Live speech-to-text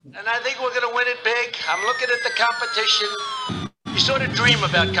And I think we're going to win it big. I'm looking at the competition. You sort of dream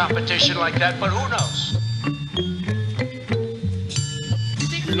about competition like that, but who knows?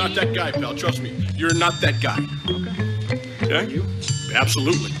 You're not that guy, pal. Trust me. You're not that guy. Okay. Yeah, you?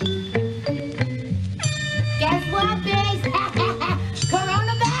 Absolutely. Guess what, bitch?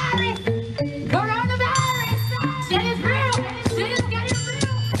 Coronavirus! Coronavirus! Shit is real! Shit is getting real!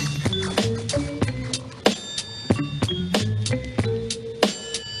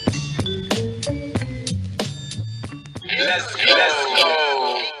 Let's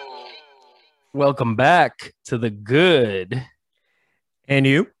go! Welcome back to the Good And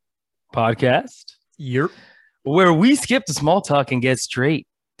you? Podcast, Yep. where we skip the small talk and get straight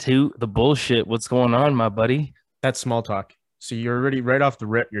to the bullshit. What's going on, my buddy? That's small talk. So you're already right off the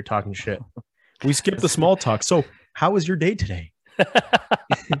rip, you're talking shit. We skipped the small talk. So how was your day today?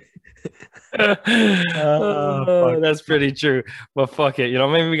 That's pretty true. But fuck it. You know,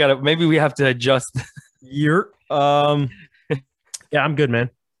 maybe we have to adjust. You're yeah, I'm good, man.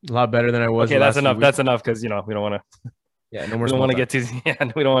 A lot better than I was. Okay, that's enough. That's enough because we don't want to. Yeah, no We more. don't want to get too. Yeah,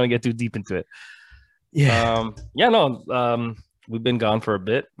 we don't want to get too deep into it. Yeah. We've been gone for a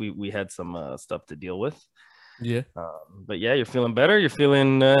bit. We had some stuff to deal with. Yeah. But yeah, you're feeling better. You're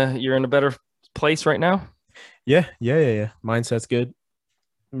feeling you're in a better place right now. Yeah. Mindset's good.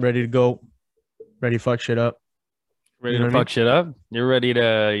 I'm ready to go. Ready to fuck shit up. Ready You know to what I fuck shit up. You're ready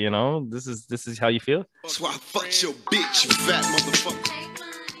to, this is how you feel. That's why I fucked your bitch, you fat motherfucker.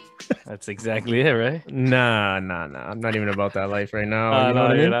 That's exactly it, right? Nah. I'm not even about that life right now. You know No,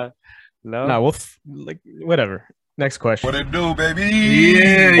 what I you're mean? not. No. Nah, we'll whatever. Next question. What it do, baby?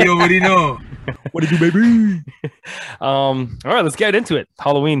 Yeah, you already know. What do you do, baby? All right, let's get into it.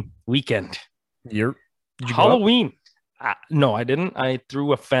 Halloween weekend. Did you go out? Halloween. No, I didn't. I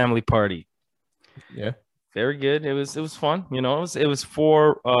threw a family party. Yeah. Very good. It was fun. You know, it was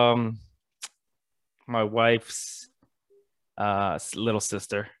for my wife's little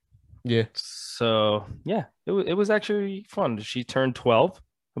sister. Yeah. So yeah, it was actually fun. She turned 12,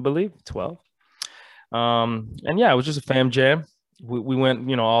 I believe, 12. And yeah, it was just a fam jam. We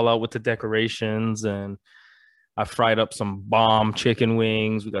went, all out with the decorations, and I fried up some bomb chicken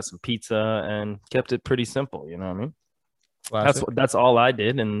wings. We got some pizza and kept it pretty simple. You know what I mean? Classic. That's all I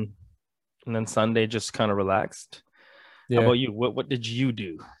did, and then Sunday just kind of relaxed. Yeah. How about you? What did you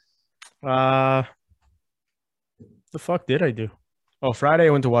do? The fuck did I do? Oh, Friday I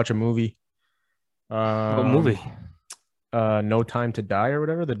went to watch a movie. What movie? No Time to Die or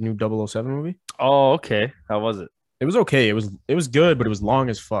whatever, the new 007 movie. Oh, okay. How was it? It was okay. It was good, but it was long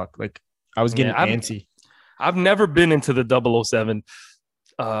as fuck. Like I was getting antsy. I've never been into the 007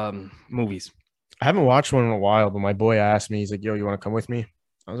 movies. I haven't watched one in a while, but my boy asked me, he's like, yo, you want to come with me?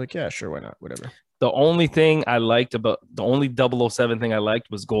 I was like, yeah, sure, why not? Whatever. The only 007 thing I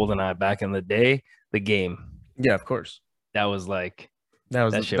liked was GoldenEye back in the day, the game. Yeah, of course. That was like That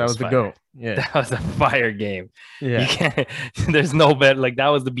was the fire. goat. Yeah. That was a fire game. Yeah. You can't, there's no bet. Like that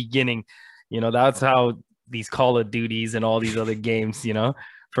was the beginning. That's how these Call of Duties and all these other games,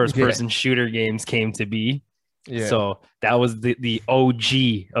 first person shooter games came to be. Yeah. So that was the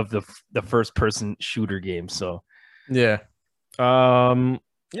OG of the first person shooter game. So yeah.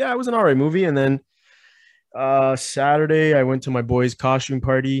 Yeah, it was an all right movie. And then Saturday I went to my boy's costume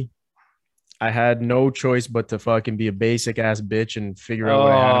party. I had no choice but to fucking be a basic ass bitch and figure out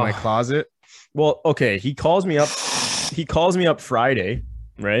what I had in my closet. Well, okay. He calls me up Friday,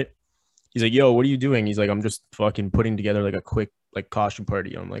 right? He's like, yo, what are you doing? He's like, I'm just fucking putting together like a quick like costume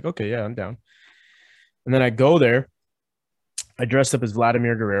party. I'm like, okay, yeah, I'm down. And then I go there. I dressed up as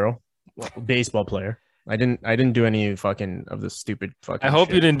Vladimir Guerrero, baseball player. I didn't do any fucking of the stupid fucking I hope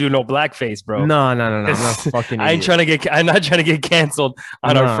shit. you didn't do no blackface, bro. No. I'm not fucking I'm not trying to get canceled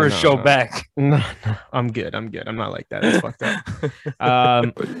on our first show back. No, I'm good. I'm not like that. It's fucked up.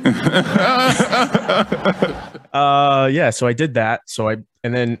 Yeah, so I did that.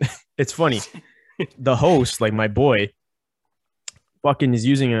 And then it's funny. The host, like my boy, fucking is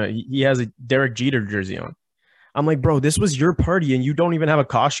using he has a Derek Jeter jersey on. I'm like, bro, this was your party and you don't even have a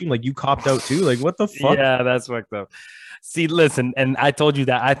costume. Like you copped out too. Like what the fuck? Yeah, that's fucked up. See, listen, and I told you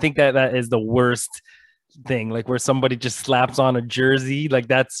that I think that is the worst thing, like where somebody just slaps on a jersey. Like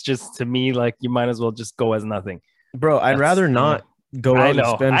that's just, to me, like you might as well just go as nothing. Bro, I'd rather not go out and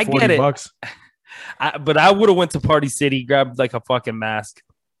spend $40. But I would have went to Party City, grabbed like a fucking mask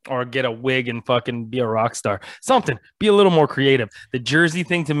or get a wig and fucking be a rock star. Something. Be a little more creative. The jersey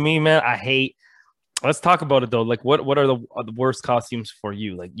thing, to me, man, I hate. Let's talk about it though. Like what are the worst costumes for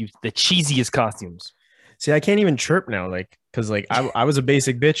you? Like the cheesiest costumes? See, I can't even chirp now, like, because like I was a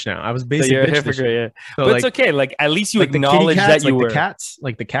basic bitch now. I was So basic you're a bitch this hypocrite, year. yeah. So But like, it's okay. Like at least you like the kitty acknowledge cats, that you like the were. cats,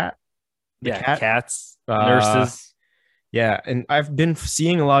 like the cat, Yeah, cat. cats, Uh, nurses. yeah, and I've been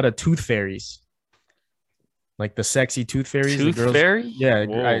seeing a lot of tooth fairies, like the sexy tooth fairies. The Tooth girls, fairy? yeah, I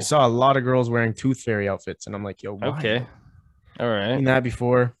Whoa. saw a lot of girls wearing tooth fairy outfits, and I'm like, yo, why? Okay. All right. Seen that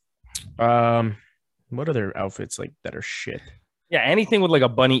before. Um, what other outfits like that are shit? Yeah, anything with like a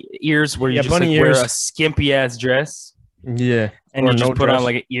bunny ears where you Yeah, just like bunny wear ears. a skimpy ass dress Yeah, and or you just no put on dress.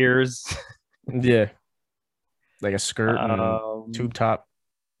 like ears. Yeah, like a skirt and Um, tube top.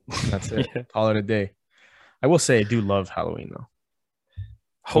 That's it. yeah. Call it a day. I will say I do love Halloween though.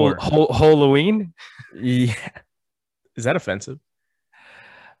 Or Halloween? yeah, is that offensive?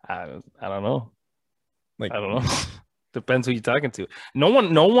 I don't know. Like I don't know. Depends who you're talking to. No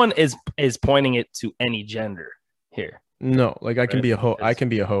one is pointing it to any gender here. no, like I can Right? be a hoe. I can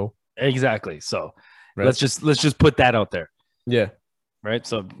be a hoe. Exactly. So Right? let's just put that out there. Yeah. Right.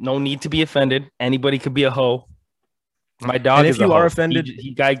 So no need to be offended. Anybody could be a hoe. My dog And is if a you hoe. are offended,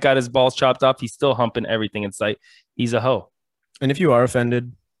 He guy got his balls chopped off. He's still humping everything in sight. He's a hoe.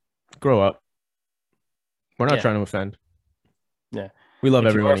 grow up. We're not Yeah. trying to offend. Yeah. We love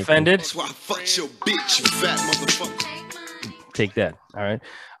If you are everyone equally. offended, That's why I fucked your bitch, you fat motherfucker. take that. All right.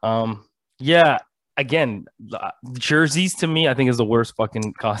 Yeah. Again, jerseys to me, I think is the worst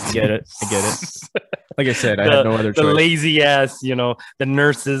fucking costume. Get it. I get it. Like I said, I had no other The choice. lazy ass, the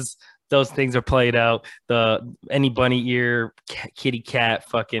nurses, those things are played out. Any bunny ear, kitty cat,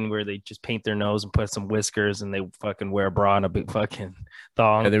 fucking where they just paint their nose and put some whiskers and they fucking wear a bra and a big fucking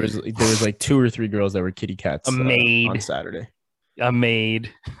thong. Yeah, there was like 2 or 3 girls that were kitty cats A maid. on Saturday. A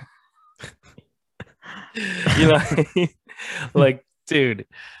maid. You know, like, dude,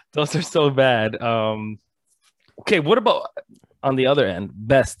 those are so bad. Okay, what about on the other end,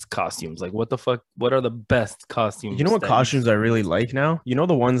 best costumes? Like, what the fuck? What are the best costumes? You know what that costumes I really like now? You know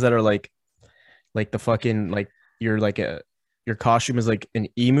the ones that are like the fucking like you're like your costume is like an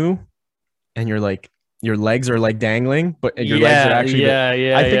emu, and you're like your legs are like dangling, but your legs are actually.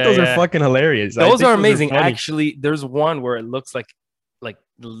 yeah. I think those are fucking hilarious. I Those think are amazing. funny. Actually, there's one where it looks like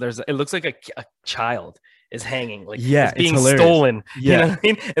it looks like a child is hanging, like Yeah, it's being it's hilarious. stolen. Yeah. You know what I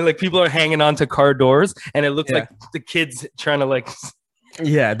mean? And like people are hanging onto car doors, and it looks Yeah. like the kids trying to like.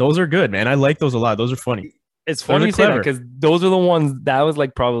 Yeah, those are good, man. I like those a lot. Those are funny. It's funny are you say that clever. because those are the ones that was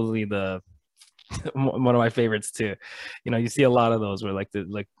like probably the one of my favorites too. You see a lot of those where like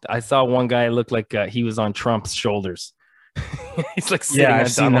I saw one guy look like he was on Trump's shoulders. He's like sitting Yeah, on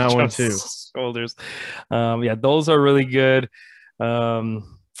I've seen Donald that one Trump's shoulders. Yeah, those are really good.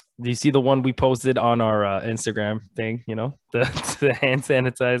 Do you see the one we posted on our Instagram thing? The hand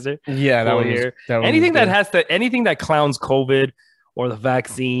sanitizer. Yeah, that full one was, year. that one Anything was that good. anything that clowns COVID or the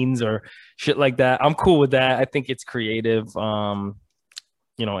vaccines or shit like that, I'm cool with that. I think it's creative.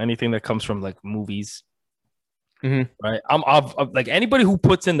 Anything that comes from like movies, Mhm. right? I'm like anybody who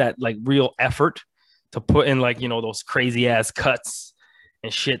puts in that like real effort to put in like those crazy ass cuts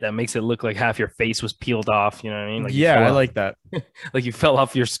and shit that makes it look like half your face was peeled off. You know what I mean? Like Yeah, I like that. like you fell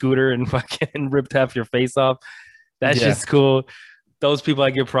off your scooter and fucking ripped half your face off. That's Yeah. just cool. Those people I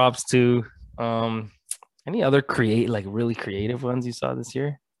give props to. Any other really creative ones you saw this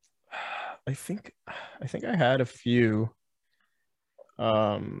year? I think I had a few.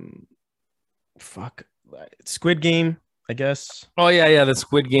 Fuck, Squid Game, I guess. Oh yeah, the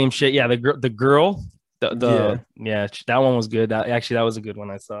Squid Game shit. Yeah, the girl, yeah, that one was good. That was a good one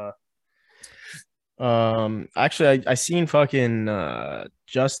I saw. Actually, I seen fucking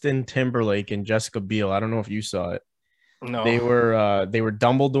Justin Timberlake and Jessica Biel. I don't know if you saw it. No. They were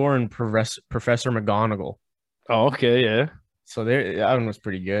Dumbledore and Professor McGonagall. Oh, okay, yeah. So that one was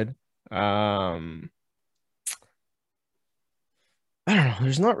pretty good. I don't know.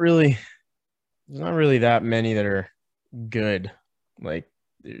 There's not really that many that are good. Like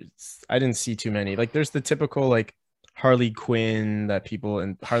I didn't see too many. Like there's the typical like Harley Quinn that people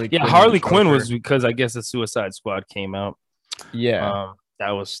and Harley. Yeah, Quinn Harley and Quinn Joker. was because I guess the Suicide Squad came out. Yeah.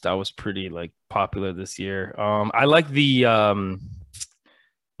 That was pretty like popular this year. I like the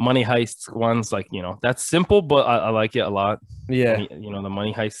Money Heist ones. Like that's simple, but I like it a lot. Yeah. The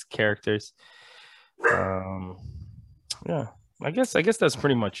Money Heist characters. Yeah. I guess that's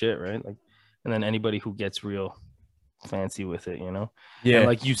pretty much it, right? Like, and then anybody who gets real fancy with it, Yeah. And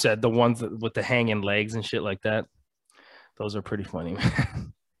like you said, the ones with the hanging legs and shit like that, those are pretty funny.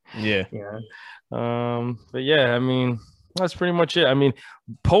 Yeah. Yeah. But yeah, I mean, that's pretty much it. I mean,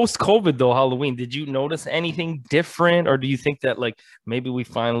 post COVID though, Halloween, did you notice anything different, or do you think that like maybe we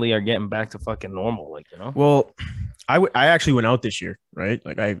finally are getting back to fucking normal? Like, Well, I actually went out this year, right?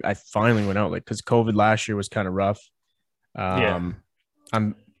 Like I finally went out, like because COVID last year was kind of rough. Yeah.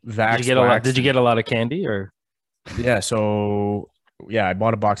 I'm Did you get a lot? Did you get a lot of candy or? Yeah, so yeah, I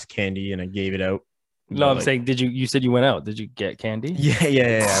bought a box of candy and I gave it out. No, But, I'm like, saying, did you? You said you went out. Did you get candy?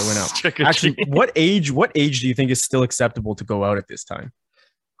 yeah, I went out. Trick or Actually, treat. what age do you think is still acceptable to go out at this time?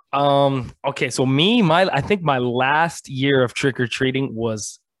 Okay, so I think my last year of trick or treating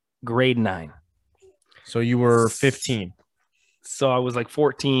was grade 9. So you were 15. So I was like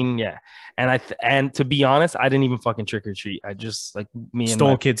 14, yeah. And to be honest, I didn't even fucking trick or treat. I just like me and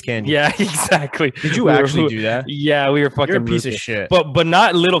Stole my kids' candy. yeah, exactly. Did you We were- actually do that? Yeah, we were fucking You're a piece of ruthless. shit. But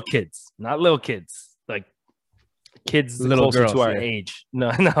not little kids, not little kids, like kids Little closer girls, to our yeah. age.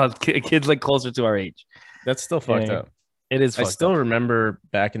 No, kids like closer to our age. That's still fucked Yeah. up. It is. I Fucked still up. remember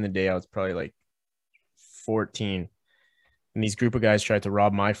back in the day, I was probably like 14, and these group of guys tried to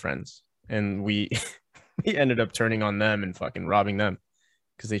rob my friends, and we we ended up turning on them and fucking robbing them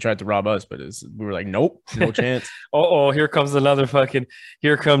because they tried to rob us, but we were like, nope, no chance. Oh, here comes another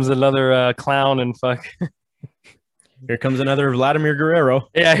clown and fuck. Here comes another Vladimir Guerrero.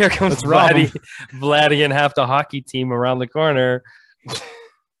 Yeah, here comes Let's rob Vladdy and half the hockey team around the corner.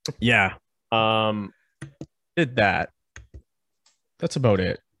 Yeah. Did that. That's about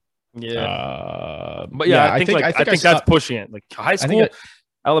it. Yeah. But yeah, I think I that's pushing it. Like high school, think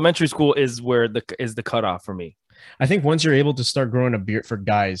elementary school is where the cutoff for me. I think once you're able to start growing a beard for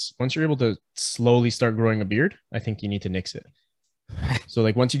guys, once you're able to slowly start growing a beard, I think you need to nix it. So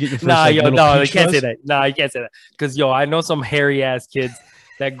like once you get your first You can't say fuzz, that. Nah, you can't say that. Because I know some hairy ass kids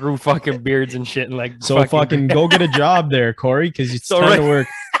that grew fucking beards and shit and like so fucking go get a job there, Corey, because it's So time to right- work.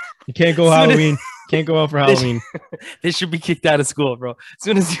 You can't go Soon as- Halloween. Can't go out for They should- Halloween. They should be kicked out of school, bro. As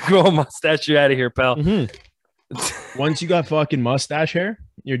soon as you grow a mustache, you're out of here, pal. Mhm. Once you got fucking mustache hair,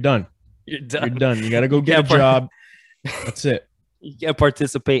 you're done. You're You're done. done. You got to go get a can't par- job. That's it. You can't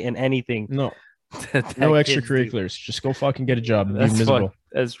participate in anything. No, that no kids do. extracurriculars. Just go fucking get a job and be That's miserable.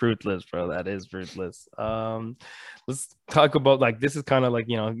 That's ruthless, bro. That is ruthless. Let's talk about like this is kind of like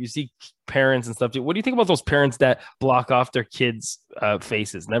you see parents and stuff. What do you think about those parents that block off their kids'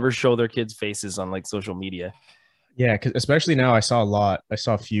 faces, never show their kids' faces on like social media? Yeah, because especially now, I saw a lot. I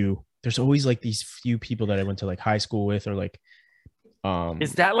saw a few. There's always like these few people that I went to like high school with, or like,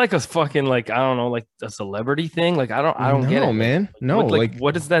 Is that like a fucking like I don't know like a celebrity thing? Like I don't get it, man. No, like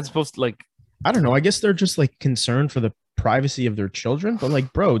what is that supposed to like? I don't know. I guess they're just like concerned for the privacy of their children. But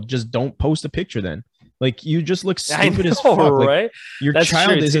like, bro, just don't post a picture then. Like you just look stupid as fuck. Like, right? your That's child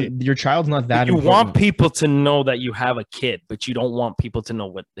true, isn't. Your child's not that. You important. want people to know that you have a kid, but you don't want people to know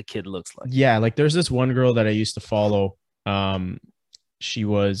what the kid looks like. Yeah, like there's this one girl that I used to follow. She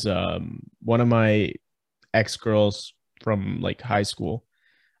was one of my ex girls from like high school.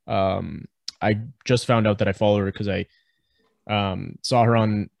 I just found out that I follow her because I saw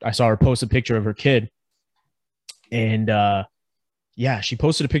her post a picture of her kid, and yeah, she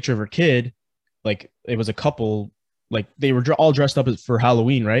posted a picture of her kid. Like it was a couple, like they were all dressed up for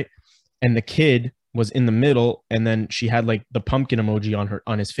Halloween, right? And the kid was in the middle, and then she had like the pumpkin emoji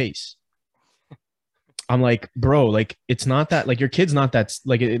on his face. I'm like, bro, like it's not that, like your kid's not that,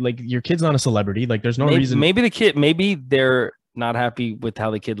 like your kid's not a celebrity. Like there's no reason. Maybe they're not happy with how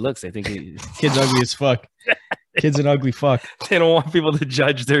the kid looks. I think Kid's ugly as fuck. Kid's an ugly fuck. they don't want people to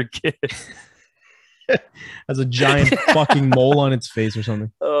judge their kid. Has a giant fucking mole on its face or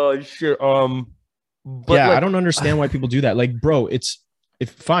something. Oh shit. But Yeah, like, I don't understand why people do that. Like, bro, if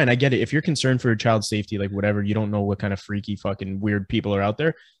fine, I get it. If you're concerned for your child's safety, like whatever, you don't know what kind of freaky fucking weird people are out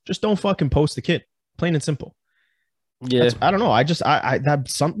there. Just don't fucking post the kid. Plain and simple. Yeah. I don't know. I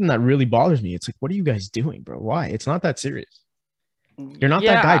that's something that really bothers me. It's like, what are you guys doing, bro? Why? It's not that serious. You're not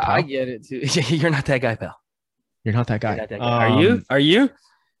that guy, pal. I get it too. You're not that guy, pal. You're not that guy. You're not that guy. Are you? Are you?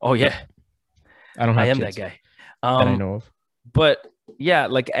 Oh yeah. I don't have I am kids that guy. that I know of. But yeah,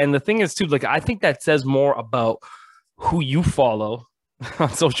 like, and the thing is too, like, I think that says more about who you follow on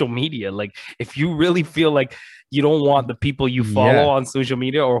social media. Like, if you really feel like you don't want the people you follow on social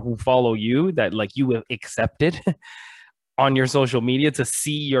media or who follow you that like you have accepted on your social media to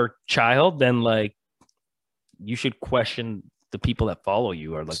see your child, then like you should question the people that follow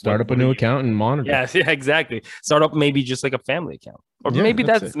you or like Start up a new account and monitor. Yes, yeah, exactly. Start up maybe just like a family account. Or Yeah, maybe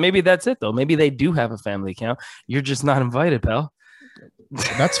that's that's it though. Maybe they do have a family account. You're just not invited, pal.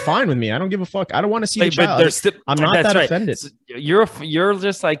 That's fine with me. I don't give a fuck. I don't want to see the Like, child. they're still, I'm not that's that right. offended. So you're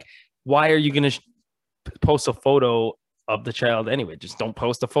just like, why are you gonna post a photo of the child anyway? Just don't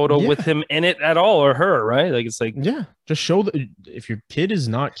post a photo Yeah. with him in it at all or her, right? Like it's like, Yeah, just show that if your kid is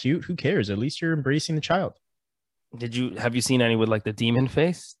not cute, who cares? At least you're embracing the child. have you seen any with like the demon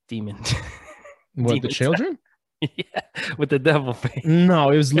face? Demon. What, the Demons. children? Yeah, with the devil face. No,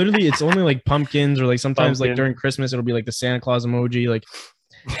 it was literally. It's only like pumpkins or like sometimes like Pumpkin. during Christmas it'll be like the Santa Claus emoji. Like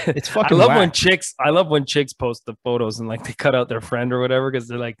it's I fucking love whack. when chicks. I love when chicks post the photos and like they cut out their friend or whatever because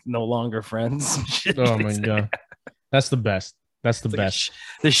they're like no longer friends. Shit Oh like my that. god, that's the best. That's the It's like best.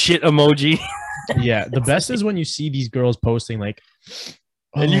 the shit emoji. Yeah, the best is when you see these girls posting like,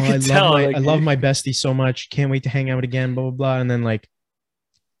 "Oh, And you can tell, like, I love my bestie so much. Can't wait to hang out again." Blah blah blah, and then like,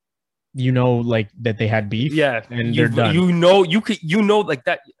 like that they had beef. Yeah, and they're done. Like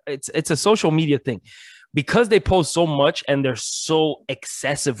that. It's a social media thing. Because they post so much and they're so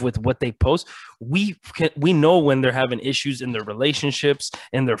excessive with what they post, we know when they're having issues in their relationships,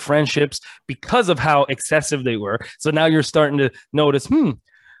 in their friendships, because of how excessive they were. So now you're starting to notice,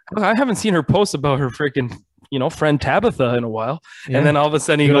 I haven't seen her post about her freaking, friend Tabitha in a while. Yeah. And then all of a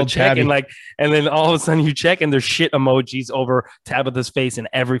sudden you Good go old check Tabby. and then all of a sudden you check and there's shit emojis over Tabitha's face in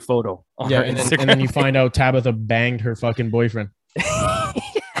every photo. On Yeah, her and Instagram then you page. find out Tabitha banged her fucking boyfriend.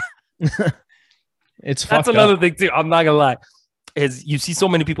 It's That's fucked another up. thing too. I'm not gonna lie, is you see so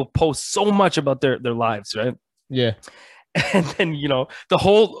many people post so much about their lives, right? Yeah, And then the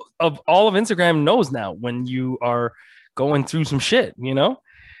whole of all of Instagram knows now when you are going through some shit,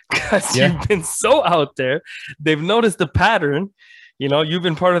 because Yeah. you've been so out there. They've noticed the pattern. You've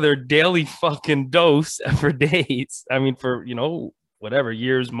been part of their daily fucking dose for days. I mean, for whatever,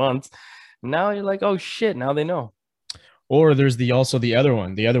 years, months. Now you're like, oh shit, now they know. or there's the other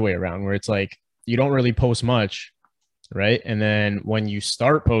one, the other way around, where it's like you don't really post much, right? And then when you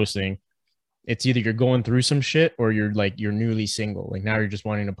start posting, it's either you're going through some shit or you're newly single. Like now you're just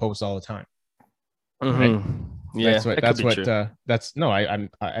wanting to post all the time. Right? Yeah, That's what. that That's could be what. true. That's no.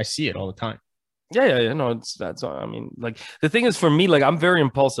 I see it all the time. Yeah. No, that's. I mean, like the thing is for me, like I'm very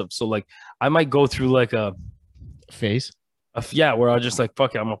impulsive, so like I might go through like Face. where I'll just like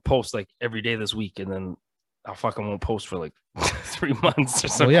fuck it, I'm gonna post like every day this week, and then I fucking won't post for like 3 months or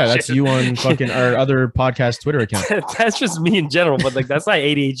something. Well, yeah, that's you on fucking our other podcast Twitter account. That's just me in general, but like that's like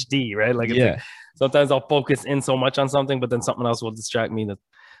ADHD, right? Like, it's Yeah. like sometimes I'll focus in so much on something, but then something else will distract me.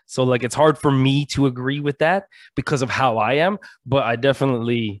 So like it's hard for me to agree with that because of how I am, but I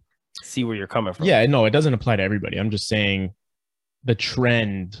definitely see where you're coming from. Yeah, no, it doesn't apply to everybody. I'm just saying the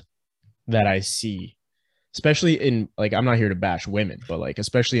trend that I see, especially in like, I'm not here to bash women, but like,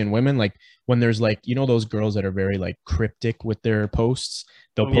 especially in women, like when there's like, those girls that are very like cryptic with their posts,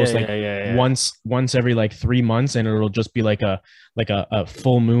 they'll post once every like 3 months and it'll just be like a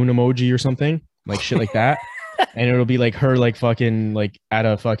full moon emoji or something, like shit like that. And it'll be like her like fucking like at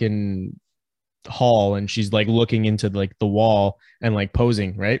a fucking hall and she's like looking into like the wall and like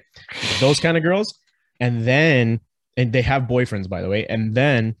posing, right? Those kind of girls. And they have boyfriends, by the way. And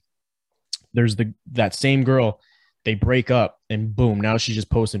then there's that same girl, they break up and boom, now she's just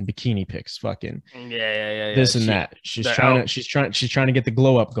posting bikini pics, fucking this and that. She's trying to get the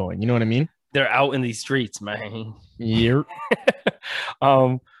glow up going. You know what I mean? They're out in these streets, man. Yeah.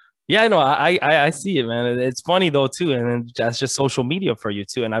 Yeah, no, I see it, man. It's funny though too, and that's just social media for you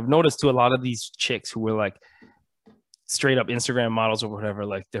too. And I've noticed too, a lot of these chicks who were like straight up Instagram models or whatever,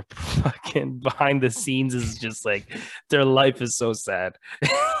 like they're fucking behind the scenes is just like their life is so sad.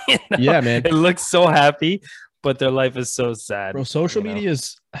 Yeah, man. It looks so happy, but their life is so sad. Bro, social media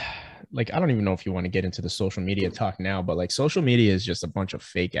is like, I don't even know if you want to get into the social media talk now, but like social media is just a bunch of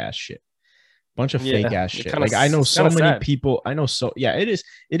fake ass shit. Fake ass shit. Like I know so many sad. people. It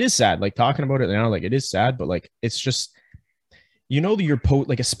is sad. Like talking about it now, like it is sad, but like it's just your post,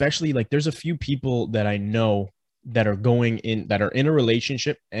 like especially like there's a few people that I know that are in a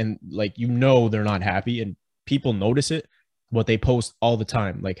relationship and like they're not happy and people notice it, but they post all the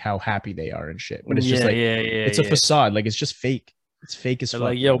time like how happy they are and shit. But it's just like it's a facade, like it's just fake. It's fake as fuck.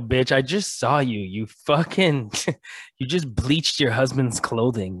 Like, yo, bitch, I just saw you. You fucking, you just bleached your husband's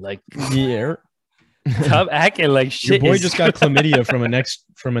clothing. Like, yeah. Stop acting like shit. Your boy just got chlamydia from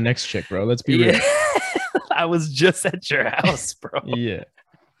a next chick, bro. Let's be real. I was just at your house, bro. Yeah.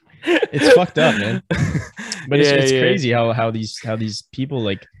 It's fucked up, man. But it's crazy how these people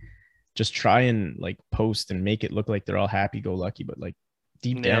like just try and like post and make it look like they're all happy go lucky, but like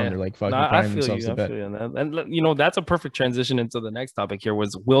deep down they're like fucking crying themselves to bed. And that's a perfect transition into the next topic here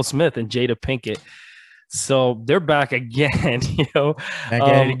was Will Smith and Jada Pinkett. So they're back again, Back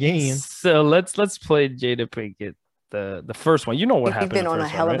at it again. So let's play Jada Pinkett, the first one. You know what happened. You've been on a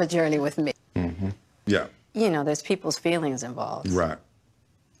hell of a journey with me. Mm-hmm. Yeah. There's people's feelings involved. Right.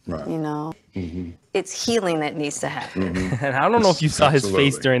 It's healing that needs to happen. Mm-hmm. And I don't know if you saw his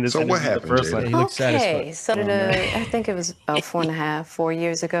face during this. So what happened, the first Jada? one. He looked Okay, satisfied. so I think it was about 4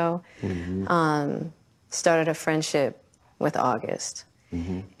 years ago. Started a friendship with August,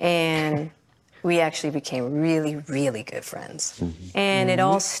 and we actually became really, really good friends. And it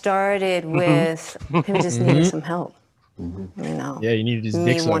all started with him just needing some help. You know, Yeah, you needed his me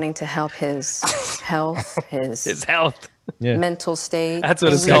dick sucked. wanting to help his health, His health. Yeah. mental state. That's what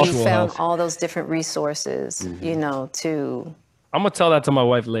and it's we called. found Sexual health. all those different resources, you know, to I'm gonna tell that to my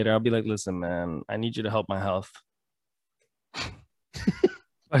wife later. I'll be like, listen, man, I need you to help my health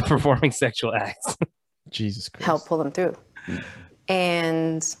by performing sexual acts. Jesus Christ. help pull them through.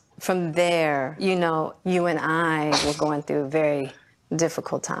 And from there, you know, you and I were going through a very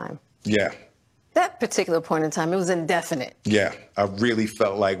difficult time. Yeah. That particular point in time, it was indefinite. Yeah. I really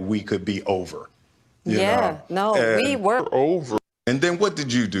felt like we could be over. you Yeah, know? no, we And- were. Over. And then what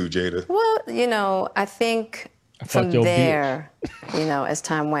did you do, Jada? Well, you know, I think from fucked your there, you know, as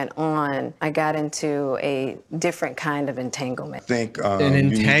time went on, I got into a different kind of entanglement. I think An you need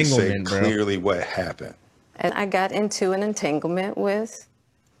to say entanglement, bro. clearly what happened. And I got into an entanglement with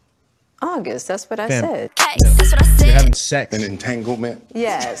August. That's what I Fam. said. Hey, that's what I You're said. having sex. An entanglement.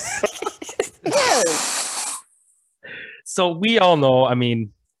 Yes. Yes. So we all know, I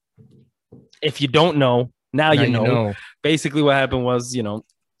mean, if you don't know, now you know. Basically what happened was, you know,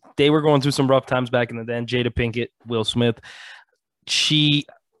 they were going through some rough times back in the day. Jada Pinkett, Will Smith.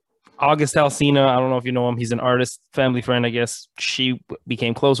 August Alsina, I don't know if you know him. He's an artist, family friend, I guess. She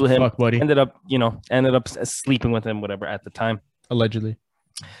became close with him. Fuck, buddy. Ended up sleeping with him, whatever, at the time. Allegedly.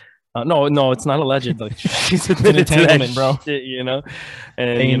 No, it's not alleged. Like she's admitted to that entanglement, bro. shit, you know.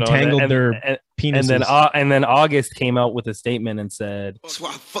 And They you know, entangled their and penises. and then August came out with a statement and said, That's why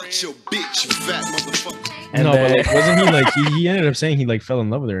I fucked your bitch, you fat motherfucker. and no, then, but like, wasn't he like he ended up saying he like fell in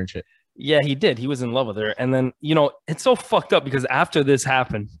love with her and shit. yeah, he did. He was in love with her. And then, you know, it's so fucked up because after this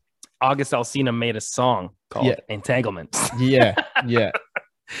happened, August Alsina made a song called Yeah. Entanglement, Yeah, yeah.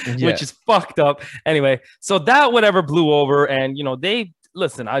 which is fucked up. Anyway, so that whatever blew over. And, you know,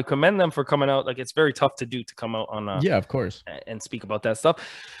 listen, I commend them for coming out. Like, it's very tough to do to come out on yeah, of course. and speak about that stuff.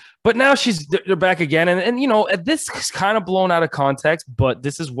 But now they're back again. And, you know, this is kind of blown out of context, but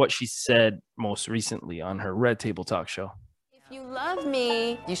this is what she said most recently on her Red Table Talk show. If you love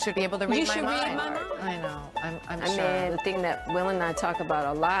me, You should be able to read you my should mind. read my mind. I know. I'm I sure. mean, the thing that Will and I talk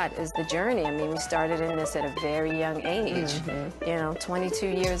about a lot is the journey. I mean, we started in this at a very young age, you know, 22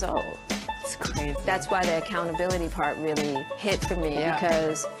 years old. It's crazy. That's why the accountability part really hit for me Yeah.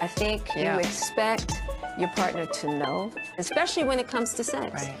 because I think Yeah. you expect your partner to know, especially when it comes to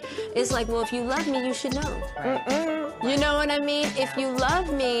sex. Right. It's like, well, if you love me, you should know. Right. You know what I mean? If you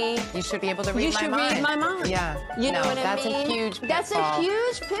love me, You should be able to read you my should mind. read my mind. Yeah. You know No, what I that's mean? a huge That's a pitfall.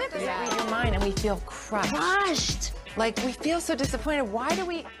 huge pitfall. Yeah. Read your mind and we feel crushed. Crushed. Like we feel so disappointed. Where do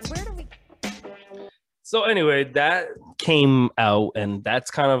we? So anyway, that came out, and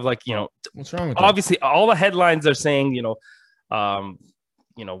that's kind of like, you know, What's wrong with that? obviously all the headlines are saying, Will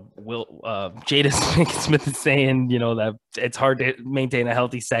Jada Smith is saying, you know, that it's hard to maintain a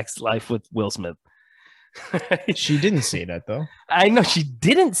healthy sex life with Will Smith. She didn't say that though. I know she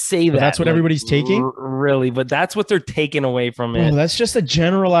didn't say But that. that's what everybody's taking? Really, but that's what they're taking away from it. Well, that's just a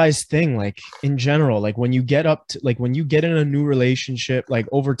generalized thing. Like in general, like when you get when you get in a new relationship, like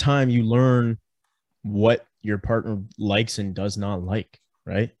over time you learn what your partner likes and does not like,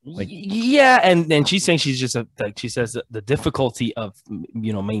 right? Like Yeah, and she's saying she's just like she says the difficulty of,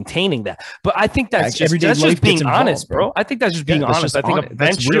 you know, maintaining that. But I think that's just, everyday that's life just being gets involved, honest, bro. bro. I think that's just Yeah, being that's honest. just I think honest.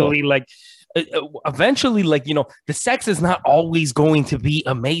 That's real. eventually, like, you know, the sex is not always going to be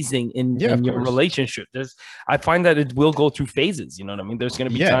amazing in of your course. relationship. I find that it will go through phases. You know what I mean? There's going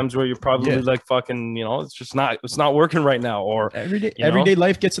to be Yeah. times where you're probably Yeah. like fucking, you know, it's not working right now, or everyday you know? everyday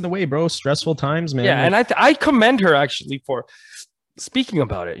life gets in the way, bro. Stressful times, man. yeah. Like, And I commend her actually for speaking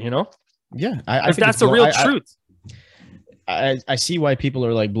about it. You know, yeah, I if think that's it's the real I- truth. I see why people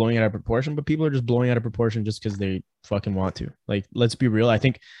are like blowing it out of proportion, but people are just blowing it out of proportion just because they fucking want to. Like, let's be real. I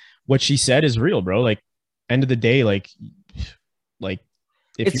think what she said is real, bro. Like, end of the day, like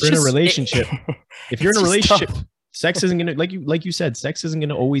if It's you're in a just- relationship, if you're in a it's just relationship, tough. sex isn't gonna like you said, sex isn't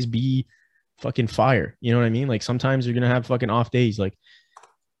gonna always be fucking fire. You know what I mean? Like sometimes you're gonna have fucking off days. Like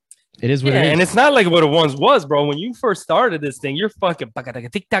it is what Yeah, it is. and it's not like what it once was, bro. When you first started this thing, you're fucking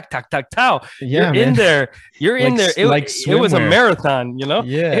tick tack tack tack tow. Yeah, You're in man. there. You're in Like- there. like It was a swimwear. marathon, you know.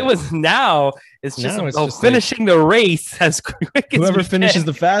 Yeah. It was now. It's just, Now it's just like- finishing the race as quick as Whoever we finishes can.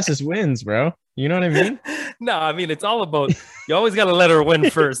 the fastest wins, bro. You know what I mean? No, I mean it's all about. You always got to let her win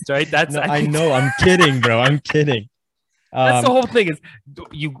first, right? That's No, I think know. I'm kidding, bro. I'm kidding. That's the whole thing. Is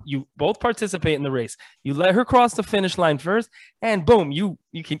you both participate in the race. You let her cross the finish line first, and boom,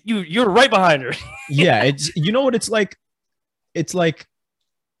 you're right behind her. Yeah, it's you know what it's like. It's like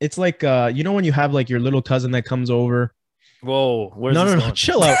you know when you have like your little cousin that comes over. Whoa, where's No, this no, no. going?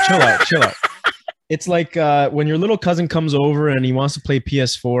 Chill out. It's like when your little cousin comes over and he wants to play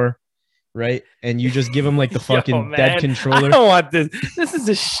PS4, right? And you just give him like the fucking dead I controller. don't want this. This is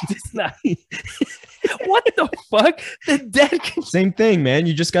this not. What the fuck? The dead. Same thing, man.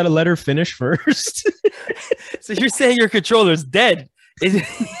 You just got to let her finish first. So you're saying your controller's dead?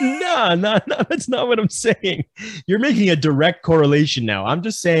 No, that's not what I'm saying. You're making a direct correlation now. I'm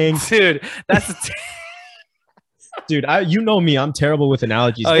just saying, dude, that's dude. You know me. I'm terrible with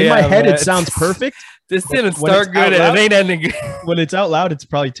analogies. Oh, In yeah, my head, man. it sounds perfect. This didn't when it's start good out and loud- it ain't ending good. When it's out loud, it's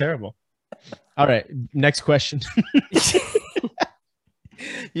probably terrible. All right, next question.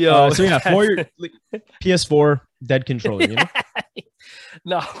 Yo, so yeah, for your PS4 dead controller, you know?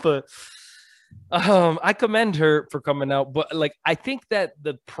 No, but I commend her for coming out, but like I think that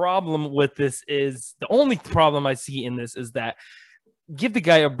the problem with this is the only problem I see in this is that give the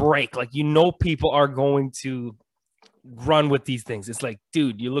guy a break. Like, you know, people are going to run with these things. It's like,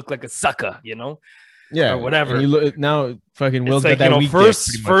 dude, you look like a sucker, you know? Yeah, or whatever. And you look now, fucking Will It's got like, that you know, weak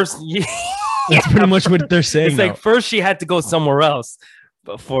first, dick, pretty much. yeah. That's pretty much what they're saying. It's like now. first she had to go somewhere else,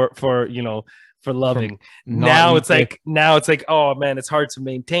 but for you know, for loving. not Now weak it's like oh man, it's hard to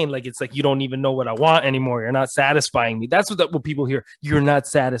maintain. Like, it's like you don't even know what I want anymore. You're not satisfying me. That's what people hear. You're not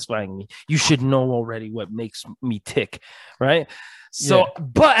satisfying me. You should know already what makes me tick, right? So, Yeah.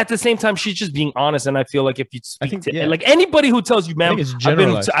 but at the same time, she's just being honest. And I feel like if you speak to yeah. like anybody who tells you, man, it's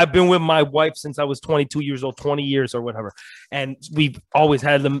generalized. I've been with my wife since I was 22 years old, 20 years or whatever, and we've always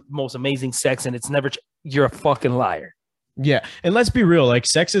had the most amazing sex, and it's never. You're a fucking liar. Yeah, and let's be real. Like,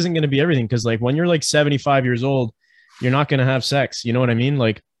 sex isn't going to be everything because, like, when you're like 75 years old, you're not going to have sex. You know what I mean?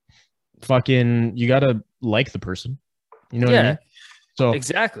 Like, fucking, you got to like the person. You know what I mean? So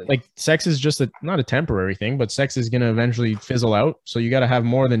exactly, like, sex is just not a temporary thing, but sex is gonna eventually fizzle out. So you got to have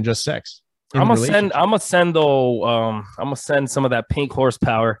more than just sex. I'm gonna send some of that pink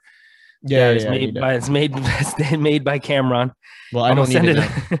horsepower. It's made by Cameron. Well, I don't need it now.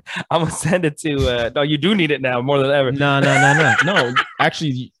 I'm gonna send it to. No, you do need it now more than ever. No.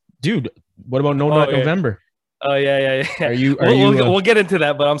 Actually, dude, what about No Nut November? Oh yeah. We'll get into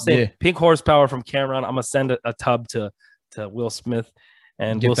that, but I'm saying pink horsepower from Cameron. I'm gonna send a tub to Will Smith,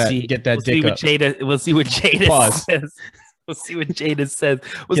 and we'll see what Jada says. We'll see what Jada says.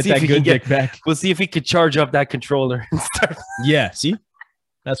 We'll see if he can get back. We'll see if he could charge up that controller and start. Yeah, see,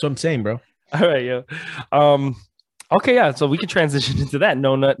 that's what I'm saying, bro. All right, yo. Okay, yeah. So we can transition into that.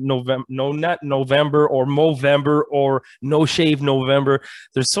 No Nut November, or Movember, or No Shave November.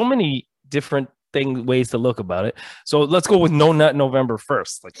 There's so many different ways to look about it. So let's go with No Nut November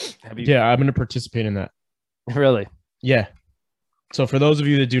first. Like, yeah, I'm gonna participate in that. Really? Yeah. So for those of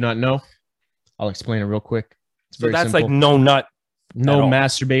you that do not know, I'll explain it real quick. It's so that's simple. like no nut, no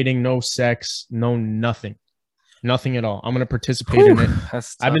masturbating, no sex, no nothing at all. I'm gonna participate in it.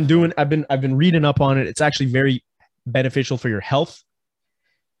 I've been reading up on it. It's actually very beneficial for your health.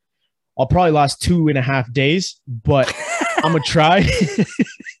 I'll probably last 2.5 days, but I'm gonna try.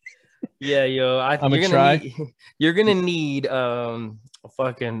 Yeah, yo, you're gonna need a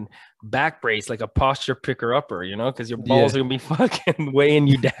fucking back brace, like a posture picker upper, you know, because your balls are gonna be fucking weighing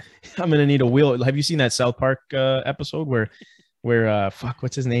you down. I'm gonna need a wheel. Have you seen that South Park episode where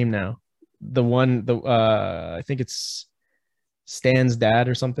what's his name now? I think it's Stan's dad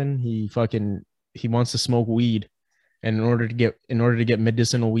or something. He wants to smoke weed, and in order to get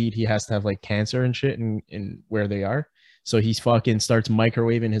medicinal weed, he has to have like cancer and shit in where they are. So he's fucking starts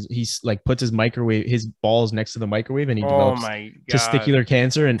microwaving puts his balls next to the microwave, and he develops testicular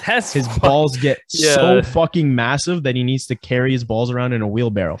cancer, and his balls get so fucking massive that he needs to carry his balls around in a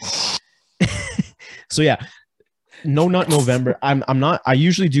wheelbarrow. So yeah, No Nut November. I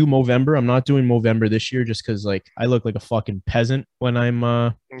usually do Movember. I'm not doing Movember this year just because like I look like a fucking peasant when I'm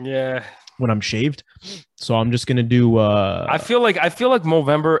when I'm shaved. So I'm just gonna do I feel like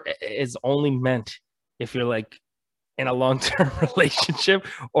Movember is only meant if you're like in a long-term relationship,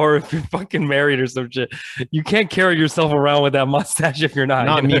 or if you're fucking married or some shit. You can't carry yourself around with that mustache if you're not.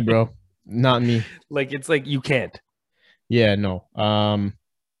 Not me, bro. Not me. Like, it's like you can't. Yeah, no.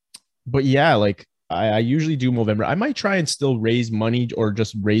 But yeah, like I usually do Movember. I might try and still raise money or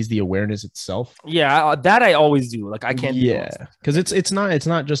just raise the awareness itself. Yeah, that I always do. Like, I can't. Yeah, because it's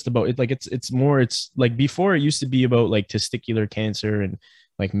not just about it. Like it's more. It's like before it used to be about like testicular cancer and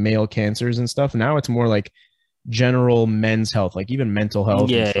like male cancers and stuff. Now it's more like general men's health, like even mental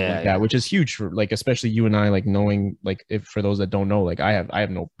health and stuff like that, which is huge for like, especially you and I, like knowing, like, if for those that don't know, like I have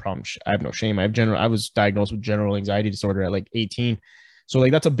no problem. I have no shame. I was diagnosed with general anxiety disorder at like 18. So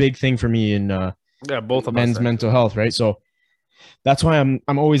like, that's a big thing for me in both of men's mental health. Right. So that's why I'm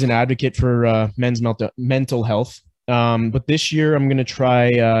always an advocate for men's mental health. But this year I'm gonna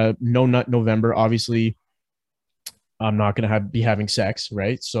try no nut November. Obviously, I'm not gonna be having sex,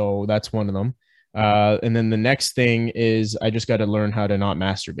 right? So that's one of them. And then the next thing is I just got to learn how to not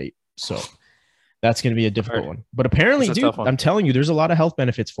masturbate. So that's gonna be a difficult one. But apparently, That's a dude, tough one. I'm telling you, there's a lot of health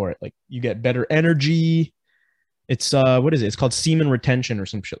benefits for it. Like you get better energy. It's what is it? It's called semen retention or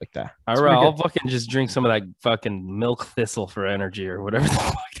some shit like that. All It's right, pretty I'll good. fucking just drink some of that fucking milk thistle for energy or whatever the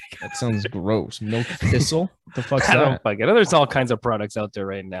fuck. That sounds gross. Milk thistle? What the fuck's I don't that? fuck it. There's all kinds of products out there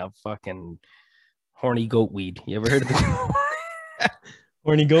right now. Fucking horny goat weed. You ever heard of the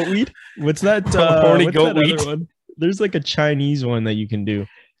Horny goat weed? What's that? Horny what's goat that weed. other one? There's like a Chinese one that you can do.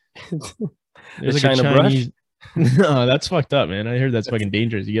 There's like China a brush? Chinese. No, that's fucked up, man. I heard that's fucking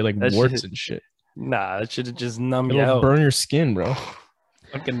dangerous. You get like That warts shit- and shit. Nah, it should just numb you It'll out. burn your skin, bro.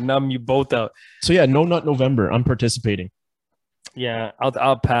 Fucking numb you both out. So yeah, no nut November. I'm participating. Yeah,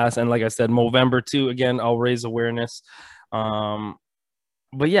 I'll pass. And like I said, Movember too. Again, I'll raise awareness.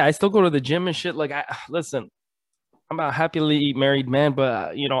 But yeah, I still go to the gym and shit. Like, I listen, I'm a happily married man,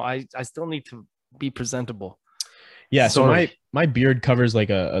 but I still need to be presentable. Yeah, so Sorry. my beard covers like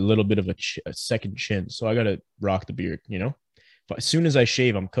a little bit of a second chin, so I gotta rock the beard, But as soon as I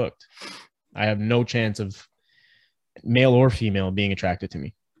shave, I'm cooked. I have no chance of male or female being attracted to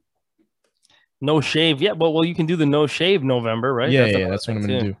me. No shave. Yeah, well, you can do the no shave November, right? Yeah, another that's what I'm thing,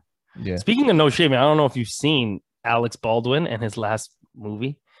 gonna too. do. Yeah. Speaking of no shaving, I don't know if you've seen Alex Baldwin and his last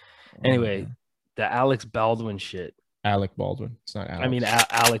movie. Anyway, the Alex Baldwin shit. Alec Baldwin. It's not Alex. I mean,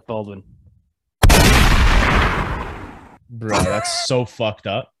 Alec Baldwin. Bro, that's so fucked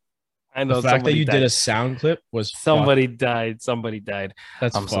up. I know. The fact that somebody you died. did a sound clip was Somebody died. Somebody died.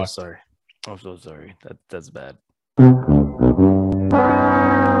 That's I'm so fucked. sorry. I'm so sorry. That's bad.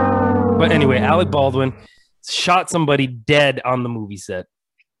 But anyway, Alec Baldwin shot somebody dead on the movie set.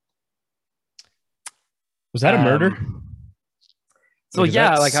 Was that a murder? So Like, is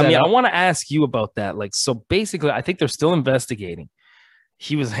yeah, that like I set mean, I up? want to ask you about that. Like, so basically, I think they're still investigating.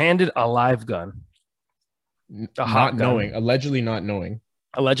 He was handed a live gun, a hot Not gun. knowing, allegedly not knowing.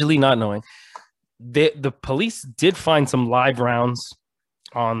 Allegedly not knowing. The police did find some live rounds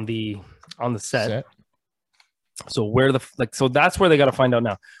on the set. So where so that's where they got to find out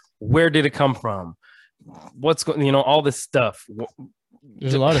now. Where did it come from? What's going, all this stuff.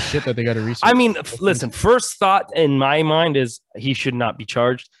 There's a lot of shit that they got to research. I mean, listen, first thought in my mind is he should not be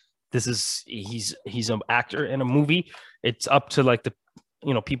charged. He's an actor in a movie. It's up to like the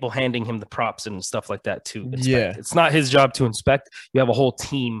people handing him the props and stuff like that to inspect. Yeah. It's not his job to inspect. You have a whole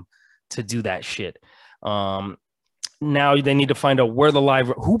team to do that shit. Now they need to find out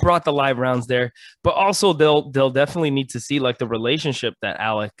who brought the live rounds there, but also they'll definitely need to see like the relationship that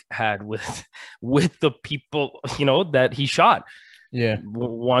Alec had with the people, that he shot. Yeah.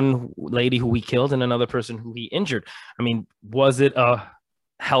 One lady who he killed and another person who he injured. I mean, was it a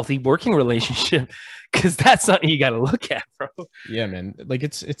healthy working relationship? Because that's something you got to look at, bro. Yeah, man. Like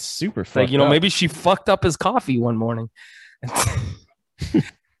it's super fucked Like, up. maybe she fucked up his coffee one morning.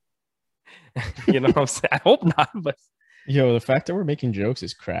 You know what I'm saying? I hope not, but Yo, the fact that we're making jokes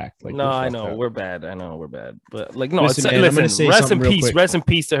is cracked. Like, no, we're I fucked know up. we're bad. I know we're bad, but like, no, Listen, it's, man, I'm gonna listen. say Rest in something real peace. quick. Rest in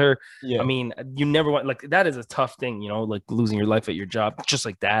peace to her. Yeah. I mean, you never want like that is a tough thing, like losing your life at your job, just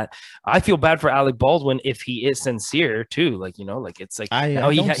like that. I feel bad for Alec Baldwin if he is sincere too. Like, like it's like now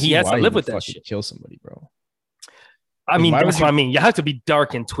he don't he see has to why live you with that fucking shit. Kill somebody, bro. I mean, why that's would what I mean. You have to be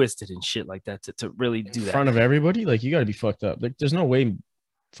dark and twisted and shit like that to really do In that. front of everybody, like you got to be fucked up. Like, there's no way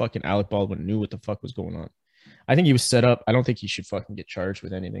fucking Alec Baldwin knew what the fuck was going on. I think he was set up. I don't think he should fucking get charged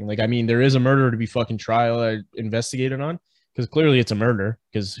with anything. Like, I mean, there is a murder to be fucking investigated on because clearly it's a murder.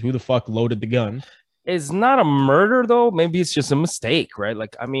 Because who the fuck loaded the gun? It's not a murder though. Maybe it's just a mistake, right?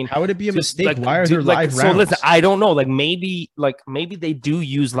 Like, I mean, How would it be a dude, mistake? like, Why are dude, there like, live so rounds? listen, I don't know. Like maybe they do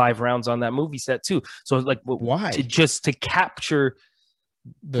use live rounds on that movie set too. So like, Why? to capture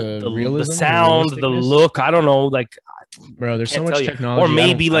the the realism, sound, the realisticness? look. I don't know. Like, Bro, there's so can't much tell you. technology. Or I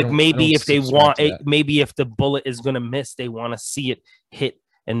maybe don't- maybe I if they don't want subscribe to that. maybe if the bullet is gonna miss, they want to see it hit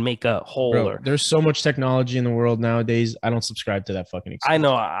and make a hole. Bro, Or there's so much technology in the world nowadays. I don't subscribe to that fucking excuse. I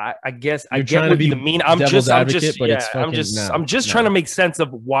know. I guess I You're get trying what to be you mean. I'm devil's just advocate, but yeah. it's I'm fucking- just no, I'm just no. trying to make sense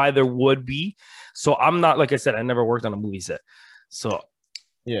of why there would be. So I'm not, like I said, I never worked on a movie set, so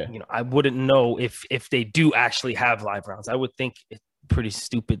Yeah. I wouldn't know if they do actually have live rounds. I would think it's pretty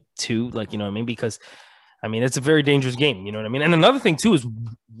stupid too. Like, you know what I mean? Because I mean, it's a very dangerous game. You know what I mean? And another thing too is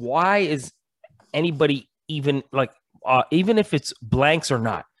why is anybody even like even if it's blanks or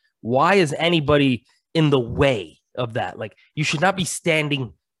not? Why is anybody in the way of that? Like, you should not be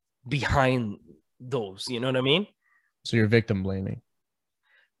standing behind those. You know what I mean? So you're victim blaming.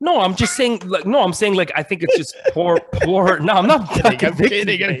 No, I'm just saying. Like, no, I'm saying like I think it's just poor. No, I'm not kidding. I'm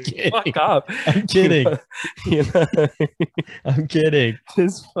kidding. Fuck up. I'm kidding. You know, I'm kidding.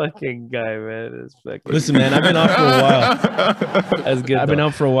 this fucking guy, man. This fucking. Listen, man, I've been out for a while. That's good. I've been though.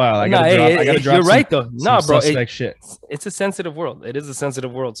 out for a while. I Nah, gotta drop. You're right though. Some Nah, bro. suspect shit. It's a sensitive world. It is a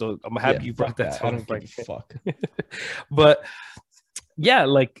sensitive world. So I'm happy you brought that. I don't give a fuck. But yeah,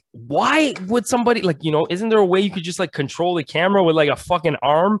 like why would somebody like, you know, isn't there a way you could just like control the camera with like a fucking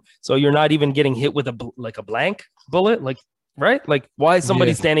arm so you're not even getting hit with a blank bullet, like, right? Like why is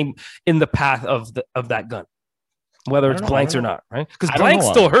somebody standing in the path of that gun, whether it's blanks or not, right? Because blanks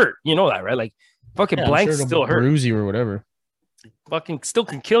still hurt, you know that, right? Like fucking blanks still hurt, bruise you or whatever, fucking still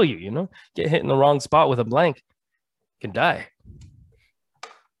can kill you, you know. Get hit in the wrong spot with a blank, can die.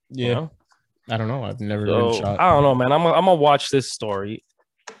 Yeah, you know? I don't know. I've never been shot. I don't know, man. I'm gonna watch this story.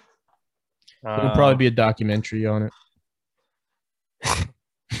 There'll probably be a documentary on it. I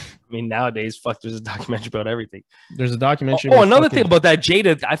mean, nowadays, fuck, there's a documentary about everything. There's a documentary. Oh, another thing about that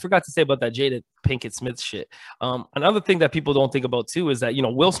Jada, I forgot to say about that Jada Pinkett Smith shit. Another thing that people don't think about too is that, you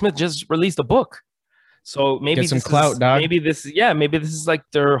know, Will Smith just released a book, so maybe get some clout, dog. Maybe this is like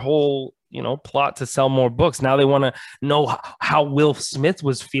their whole, you know, plot to sell more books. Now they want to know how Will Smith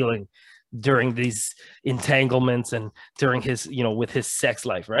was feeling during these entanglements and during his, you know, with his sex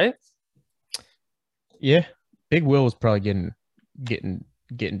life, right? Yeah, Big Will was probably getting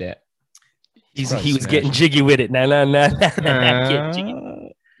that. He was getting jiggy with it. Nah. Getting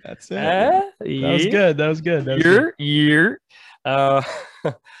jiggy. That's it. That was good. That was good.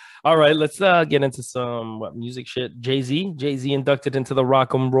 All right, let's get into some music shit. Jay-Z inducted into the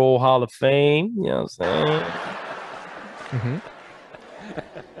Rock and Roll Hall of Fame. You know what I'm saying? Mm-hmm.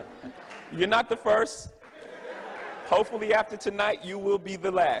 You're not the first. Hopefully after tonight, you will be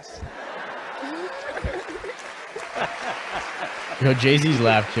the last. Yo, Jay-Z's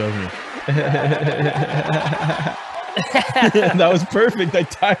laugh kills me. That was perfect. I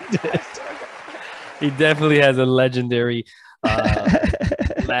timed it. He definitely has a legendary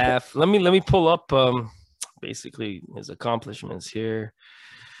laugh. Let me pull up basically his accomplishments here.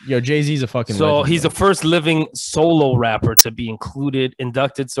 Yo, Jay-Z's a fucking legend, he's the first living solo rapper to be inducted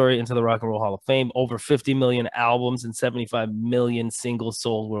into the Rock and Roll Hall of Fame. Over 50 million albums and 75 million singles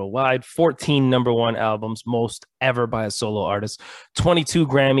sold worldwide. 14 number one albums, most ever by a solo artist. 22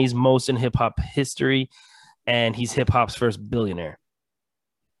 Grammys, most in hip hop history, and he's hip hop's first billionaire.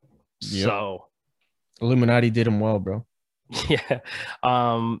 Yep. So, Illuminati did him well, bro. Yeah,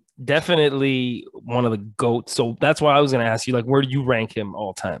 definitely one of the GOATs. So that's why I was gonna ask you, like, where do you rank him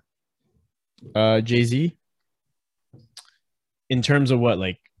all time? Jay-Z. In terms of what,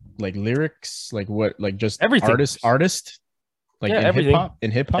 like lyrics, like what, like just everything, artist, like in everything,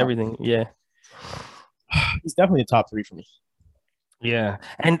 hip hop, everything. Yeah, he's definitely a top 3 for me. Yeah,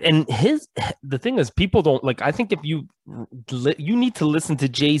 and the thing is, people don't like. I think if you need to listen to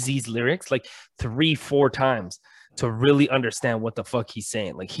Jay-Z's lyrics like 3-4 times to really understand what the fuck he's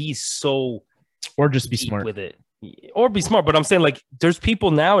saying. Like he's so, or just be smart with it, or be smart. But I'm saying, like, there's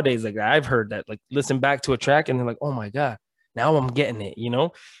people nowadays, like I've heard that, like, listen back to a track and they're like, oh my god, now I'm getting it. You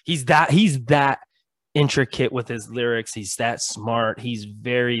know, he's that intricate with his lyrics. He's that smart. He's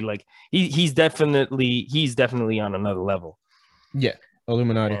very like he's definitely on another level. Yeah,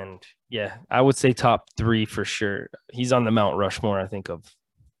 Illuminati. And yeah, I would say top 3 for sure. He's on the Mount Rushmore, I think, of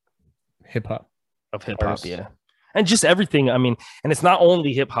hip hop. Yeah. And just everything. I mean, and it's not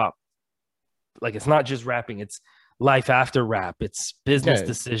only hip hop. Like, it's not just rapping. It's life after rap. It's business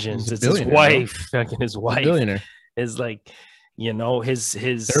decisions. It's his wife. Fucking his wife. Billionaire. Is like, you know, his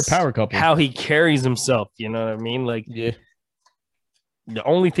they're a power couple. How he carries himself. You know what I mean? Like, yeah. The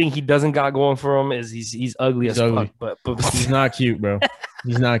only thing he doesn't got going for him is he's ugly as fuck. But he's not cute, bro.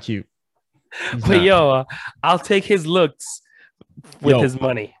 He's not cute. I'll take his looks with his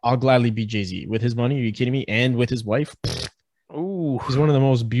money. I'll gladly be Jay-Z with his money. Are you kidding me? And with his wife. Ooh, he's one of the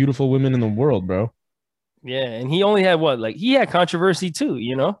most beautiful women in the world, bro. Yeah, and he only had he had controversy too,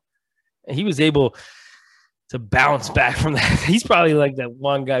 you know, and he was able to bounce back from that. He's probably like that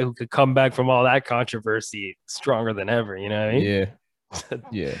one guy who could come back from all that controversy stronger than ever. You know what I mean? Yeah.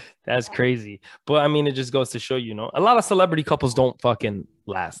 Yeah, that's crazy. But I mean, it just goes to show, you know, a lot of celebrity couples don't fucking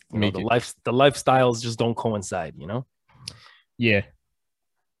last. You know, the lifestyles just don't coincide, you know. Yeah.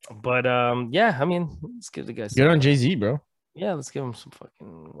 But yeah, I mean, let's give the guys. Good on Jay-Z, bro. Yeah, let's give him some fucking.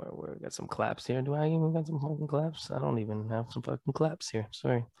 Where got some claps here? Do I even got some fucking claps? I don't even have some fucking claps here.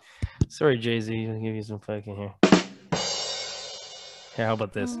 Sorry, Jay-Z. I'll give you some fucking here. Here, how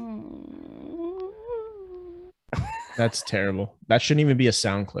about this? That's terrible. That shouldn't even be a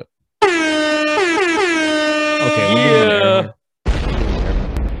sound clip. Okay. Yeah.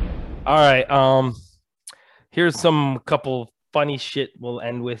 All right. Here's some couple funny shit we'll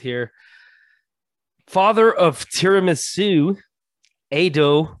end with here. Father of tiramisu,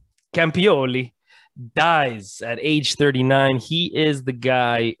 Edo Campioli, dies at age 39. He is the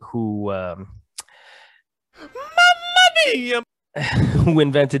guy who who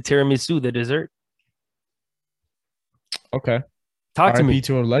invented tiramisu, the dessert. Okay. Talk to me. RIP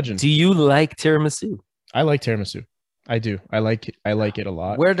to a legend. Do you like tiramisu? I like tiramisu. I do. I like it. I like it a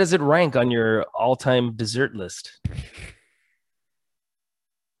lot. Where does it rank on your all-time dessert list?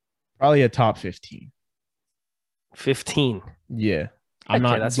 Probably a top 15. 15. Yeah. I'm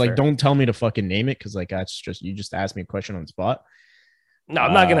Okay, not that's like, fair. don't tell me to fucking name it because, like, that's just, you just asked me a question on the spot. No,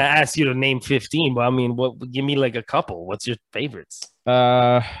 I'm not gonna ask you to name 15, but I mean, what? Give me like a couple. What's your favorites?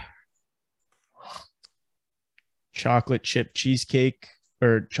 Chocolate chip cheesecake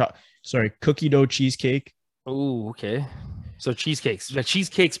or cookie dough cheesecake. Oh, okay. So cheesecakes. The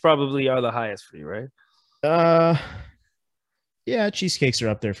cheesecakes probably are the highest for you, right? Yeah, cheesecakes are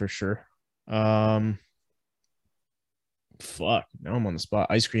up there for sure. Fuck. Now I'm on the spot.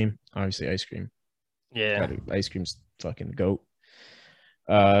 Ice cream, obviously ice cream. Yeah. Ice cream's fucking goat.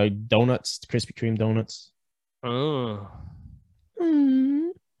 Donuts, Krispy Kreme donuts. Oh.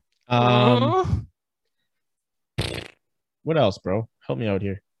 What else, bro? Help me out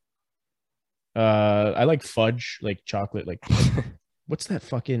here. I like fudge, like chocolate, like what's that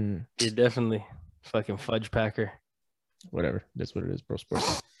fucking? You're definitely fucking fudge packer. Whatever. That's what it is, bro.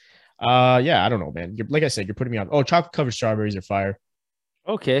 Sports. Yeah, I don't know, man. You're, like I said, you're putting me on. Oh, chocolate covered strawberries are fire.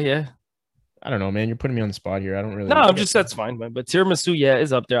 Okay, yeah. I don't know, man. You're putting me on the spot here. I don't really. No, I'm just that's fine, man. But tiramisu, yeah,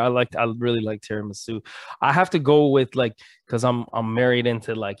 is up there. I really like tiramisu. I have to go with like because I'm married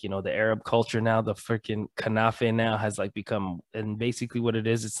into like the Arab culture now. The freaking kanafe now has like become and basically what it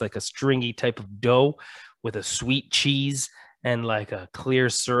is, it's like a stringy type of dough with a sweet cheese and like a clear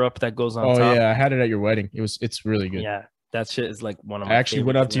syrup that goes on top. Oh yeah, I had it at your wedding. It's really good. Yeah, that shit is like one of my. I actually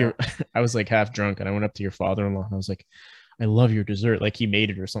went up to your. I was like half drunk, and I went up to your father-in-law, and I was like, "I love your dessert." Like he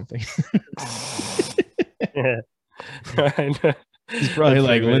made it or something. Yeah. He's probably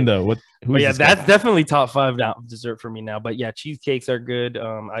like, Linda, what? Yeah, that's definitely top 5 now dessert for me now. But yeah, cheesecakes are good.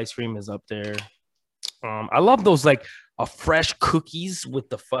 Ice cream is up there. I love those like fresh cookies with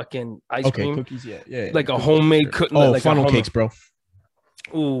the fucking ice cream. Cookies, yeah. Like a homemade cookie. Oh, like funnel cakes, bro.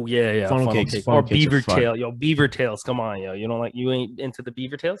 Oh yeah, funnel cakes. Cake. Funnel Or cakes beaver tail. Yo, beaver tails. Come on, yo. You ain't into the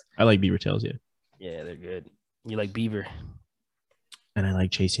beaver tails? I like beaver tails, yeah. Yeah, they're good. You like beaver. And I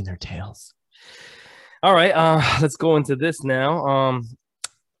like chasing their tails. All right, let's go into this now.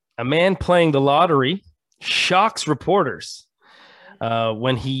 A man playing the lottery shocks reporters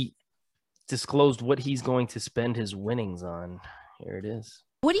when he disclosed what he's going to spend his winnings on. Here it is.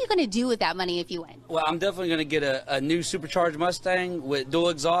 What are you going to do with that money if you win? Well, I'm definitely going to get a new supercharged Mustang with dual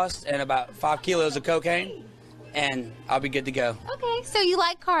exhaust and about 5 kilos of cocaine, and I'll be good to go. Okay, so you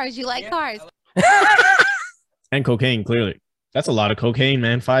like cars. You like cars. And cocaine, clearly. That's a lot of cocaine,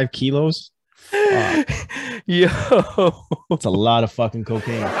 man. 5 kilos. Yo, it's a lot of fucking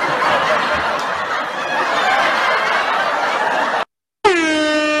cocaine.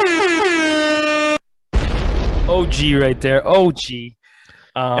 OG right there. OG.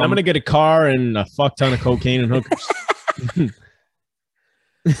 And I'm gonna get a car and a fuck ton of cocaine and hookers.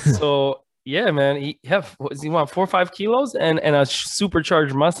 So yeah, man. He want 4 or 5 kilos and a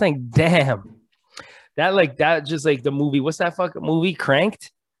supercharged Mustang. Damn. That just like the movie. What's that fucking movie?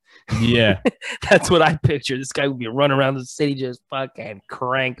 Cranked. Yeah, that's what I picture. This guy would be running around the city just fucking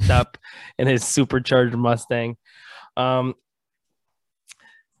cranked up in his supercharged Mustang.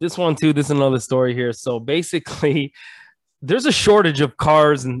 This one too. This is another story here. So basically, there's a shortage of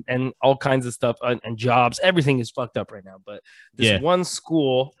cars and all kinds of stuff and jobs. Everything is fucked up right now. But this one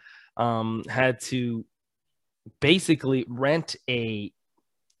school had to basically rent a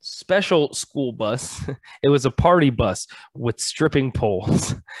special school bus. It was a party bus with stripping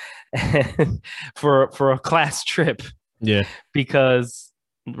poles and for a class trip. Yeah, because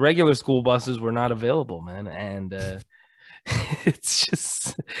regular school buses were not available, man. And it's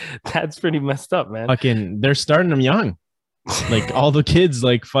just that's pretty messed up, man. Fucking, they're starting them young. Like all the kids,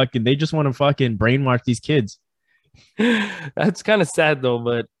 like fucking, they just want to fucking brainwash these kids. That's kind of sad though,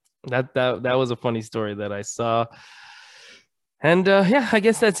 but that was a funny story that I saw. And yeah, I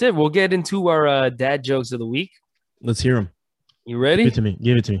guess that's it. We'll get into our dad jokes of the week. Let's hear them. You ready? Give it to me.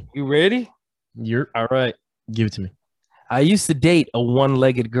 Give it to me. You ready? You're all right. Give it to me. I used to date a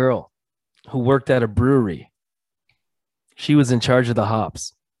one-legged girl who worked at a brewery. She was in charge of the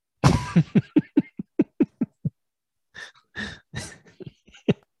hops.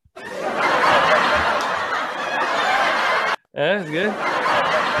 That's good.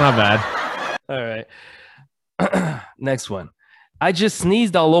 Not bad. All right. Next one. I just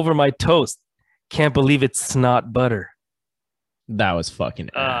sneezed all over my toast. Can't believe it's snot butter. That was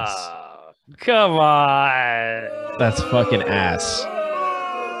fucking ass. Come on. That's fucking ass.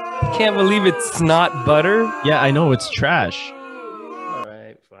 Can't believe it's snot butter. Yeah, I know it's trash. All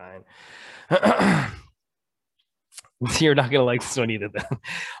right, fine. You're not gonna like this one either. Then.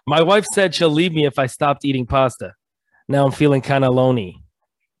 My wife said she'll leave me if I stopped eating pasta. Now I'm feeling kind of lonely.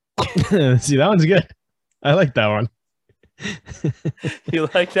 See, that one's good. I like that one. You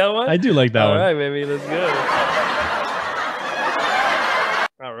like that one? I do like that one. All right, baby, let's go.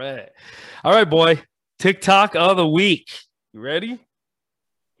 All right, boy. TikTok of the week. You ready?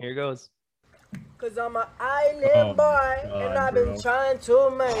 Here goes. Cause I'm an island boy, and I've been trying to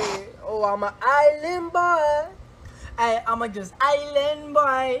make it. Oh, I'm an island boy. I'ma just island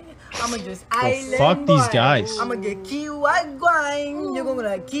boy. I'ma just island fuck boy. these guys. I'ma get keyword going. You're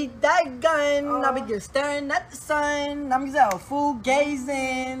gonna keep that gun. I'll be just staring at the sun. I'm just out full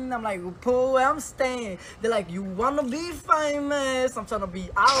gazing. I'm like, pool where I'm staying. They're like, you wanna be famous? I'm trying to be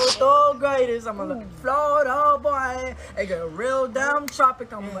out the greatest. I'm like Florida boy. It get real damn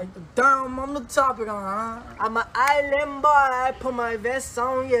tropic. I'm like the damn on the topic. I'm an island boy. Put my vest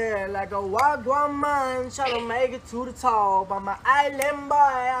on, yeah, like a wagwan man. Try to make it to the top. I'm an island boy.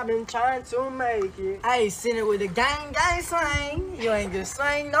 I've been trying to make it. I ain't seen it with a gang swing. You ain't just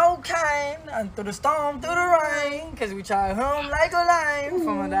swing no kind. And through the storm, through the rain. Cause we try home like a line.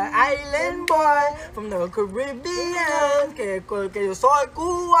 From the island boy, from the Caribbean. Que yo soy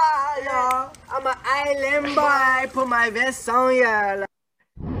cubano. I'm an island boy. Put my vest on, yeah.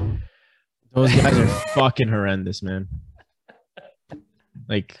 Those guys are fucking horrendous, man.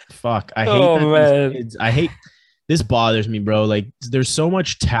 Like, fuck. I hate man. these kids. I hate this bothers me, bro. Like, there's so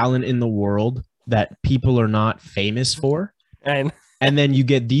much talent in the world that people are not famous for. And then you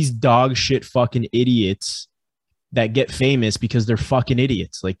get these dog shit fucking idiots that get famous because they're fucking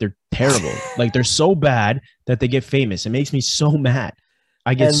idiots. Like, they're terrible. Like, they're so bad that they get famous. It makes me so mad.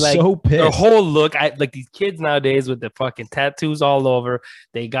 I get so pissed. Their whole look, like these kids nowadays with the fucking tattoos all over.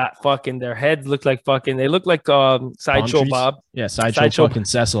 They got fucking, their heads look like fucking, they look like Sideshow Bob. Yeah, Sideshow fucking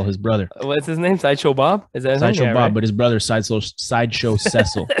Cecil, his brother. What's his name? Sideshow Bob? Is that his Sideshow name? Bob, Right? but his brother Sideshow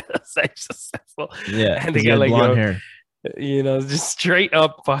Cecil. Sideshow Cecil. Yeah, and they got like blonde hair. You know, just straight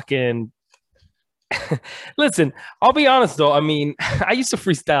up fucking. Listen, I'll be honest though. I mean, I used to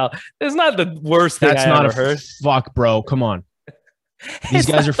freestyle. It's not the worst thing That's I not ever heard. Fuck, bro. Come on. These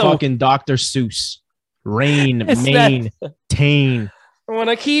guys are fucking Dr. Seuss. Rain, Maine, Tane. I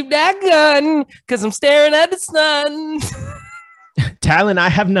want to keep that gun because I'm staring at the sun. Talent, I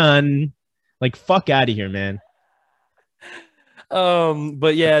have none. Like, fuck out of here, man.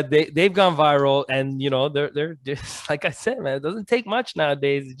 But yeah, they've gone viral, and you know they're just like I said, man. It doesn't take much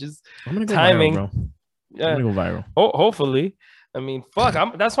nowadays. It's just I'm gonna go timing. viral, bro. Yeah. I'm gonna go viral. Hopefully. I mean, fuck.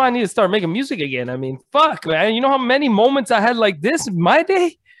 That's why I need to start making music again. I mean, fuck, man. You know how many moments I had like this in my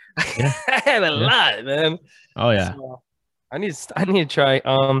day? Yeah. I had a lot, man. Oh yeah. So I need to try.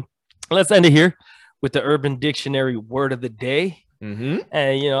 Let's end it here with the Urban Dictionary word of the day. Mm-hmm.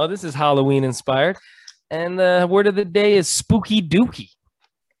 And you know, this is Halloween inspired. And the word of the day is spooky dookie.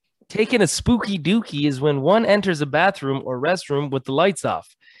 Taking a spooky dookie is when one enters a bathroom or restroom with the lights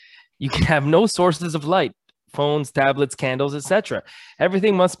off. You can have no sources of light. Phones, tablets, candles, etc.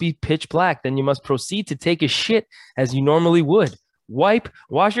 Everything must be pitch black. Then you must proceed to take a shit as you normally would. Wipe,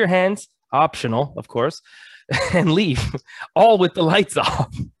 wash your hands, optional, of course, and leave, all with the lights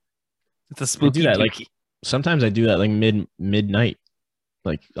off. It's a spooky dookie. Like, sometimes I do that like midnight.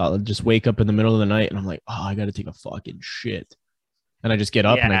 Like, I'll just wake up in the middle of the night and I'm like, oh, I got to take a fucking shit. And I just get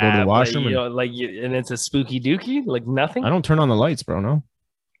up and I go to the washroom. And it's a spooky dookie? Like nothing? I don't turn on the lights, bro. No.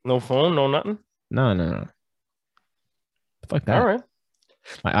 No phone, no nothing? No. Fuck that. All right.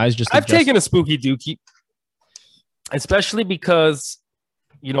 My eyes just I've taken a spooky dookie, especially because,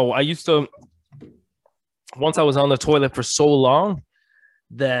 you know, I used to, once I was on the toilet for so long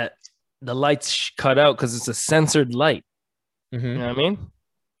that the lights cut out because it's a censored light. Mm-hmm. You know what I mean?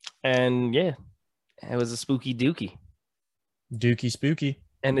 And yeah, it was a spooky dookie. Dookie spooky.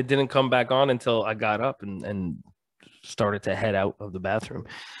 And it didn't come back on until I got up and started to head out of the bathroom.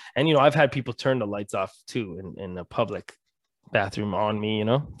 And, you know, I've had people turn the lights off too in a public bathroom on me, you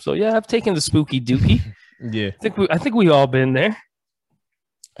know? So yeah, I've taken the spooky dookie. Yeah. I think we all been there.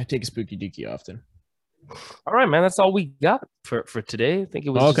 I take a spooky dookie often. All right, man. That's all we got for today. I think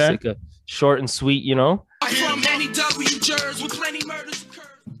it was just like a short and sweet, you know? You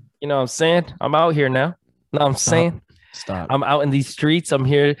know what I'm saying? I'm out here now. No, I'm saying. Stop. I'm out in these streets. I'm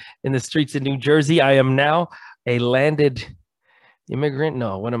here in the streets of New Jersey. I am now a landed immigrant.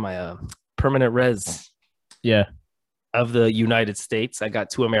 No, what am I? Permanent res Yeah. of the United States. I got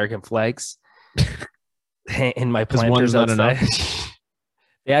 2 American flags in my 'Cause planters one's not outside. enough.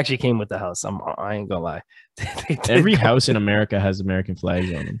 They actually came with the house. I ain't gonna lie. They did Every come house in with- America has American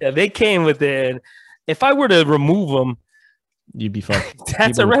flags on them. Yeah, they came with it. And if I were to remove them, You'd be fucked.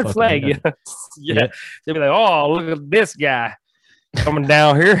 that's a People would red fucking flag. hate Yeah. it. Yeah. They'd be like, oh, look at this guy coming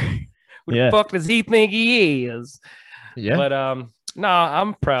down here. Who Yeah. the fuck does he think he is? Yeah. But no,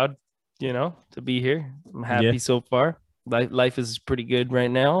 I'm proud, to be here. I'm happy Yeah. so far. Life is pretty good right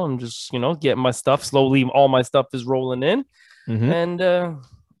now. I'm just, getting my stuff slowly. All my stuff is rolling in Mhm. and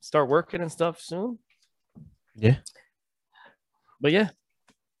start working and stuff soon. Yeah. But yeah.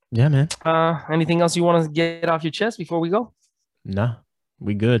 Yeah, man. Anything else you want to get off your chest before we go? Nah,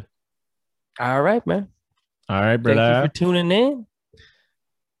 we good. All right, man. All right, Thank you brother. for tuning in.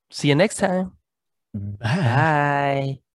 See you next time. Bye. Bye.